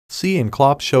C and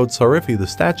Clops showed Sariphi the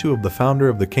statue of the founder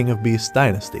of the King of Beasts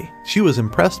dynasty. She was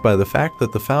impressed by the fact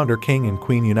that the founder king and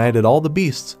queen united all the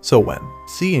beasts, so when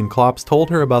C and Clops told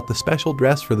her about the special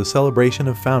dress for the celebration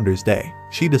of Founders Day,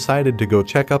 she decided to go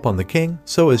check up on the king.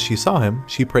 So as she saw him,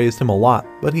 she praised him a lot,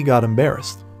 but he got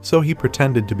embarrassed. So he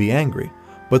pretended to be angry.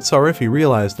 But Sariphi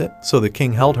realized it, so the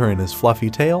king held her in his fluffy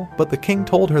tail, but the king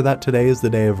told her that today is the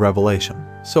day of revelation.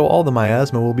 So all the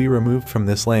miasma will be removed from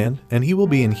this land, and he will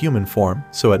be in human form.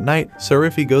 So at night,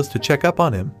 Sariphi goes to check up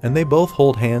on him, and they both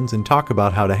hold hands and talk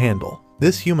about how to handle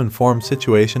this human form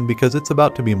situation because it's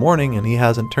about to be morning and he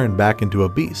hasn't turned back into a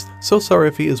beast. So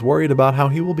Sariphi is worried about how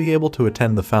he will be able to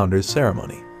attend the founder's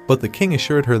ceremony. But the king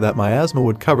assured her that miasma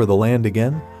would cover the land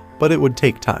again, but it would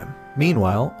take time.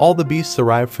 Meanwhile, all the beasts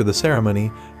arrived for the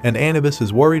ceremony, and Anubis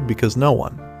is worried because no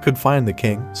one could find the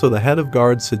king, so the head of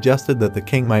guards suggested that the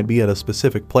king might be at a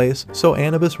specific place, so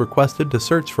Anubis requested to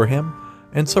search for him,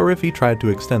 and Sariphi tried to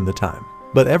extend the time.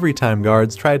 But every time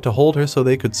guards tried to hold her so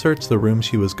they could search the room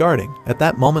she was guarding. At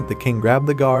that moment the king grabbed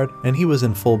the guard, and he was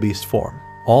in full beast form.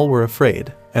 All were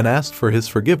afraid and asked for his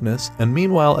forgiveness, and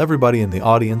meanwhile everybody in the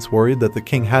audience worried that the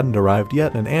king hadn't arrived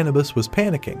yet and Anubis was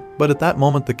panicking. But at that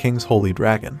moment the king's holy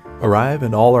dragon arrive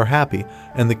and all are happy,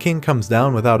 and the king comes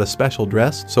down without a special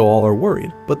dress, so all are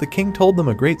worried. But the king told them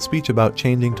a great speech about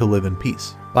changing to live in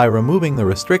peace by removing the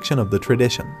restriction of the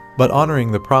tradition, but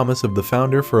honoring the promise of the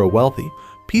founder for a wealthy,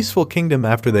 peaceful kingdom.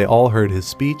 After they all heard his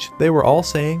speech, they were all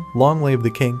saying, "Long live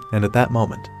the king," and at that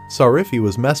moment, Sariphi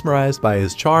was mesmerized by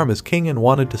his charm as king and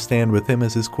wanted to stand with him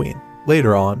as his queen.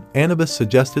 Later on, Anubis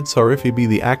suggested Sariphi be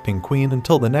the acting queen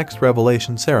until the next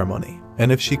revelation ceremony,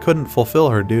 and if she couldn't fulfill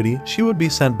her duty, she would be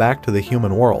sent back to the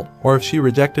human world, or if she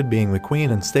rejected being the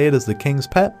queen and stayed as the king's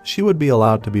pet, she would be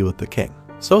allowed to be with the king.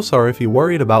 So Sariphi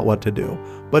worried about what to do,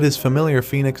 but his familiar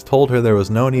phoenix told her there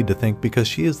was no need to think because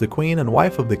she is the queen and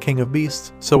wife of the king of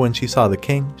beasts, so when she saw the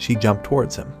king, she jumped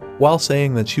towards him, while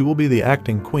saying that she will be the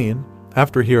acting queen.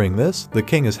 After hearing this, the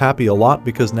king is happy a lot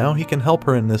because now he can help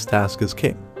her in this task as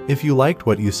king. If you liked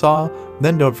what you saw,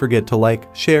 then don't forget to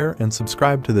like, share, and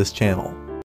subscribe to this channel.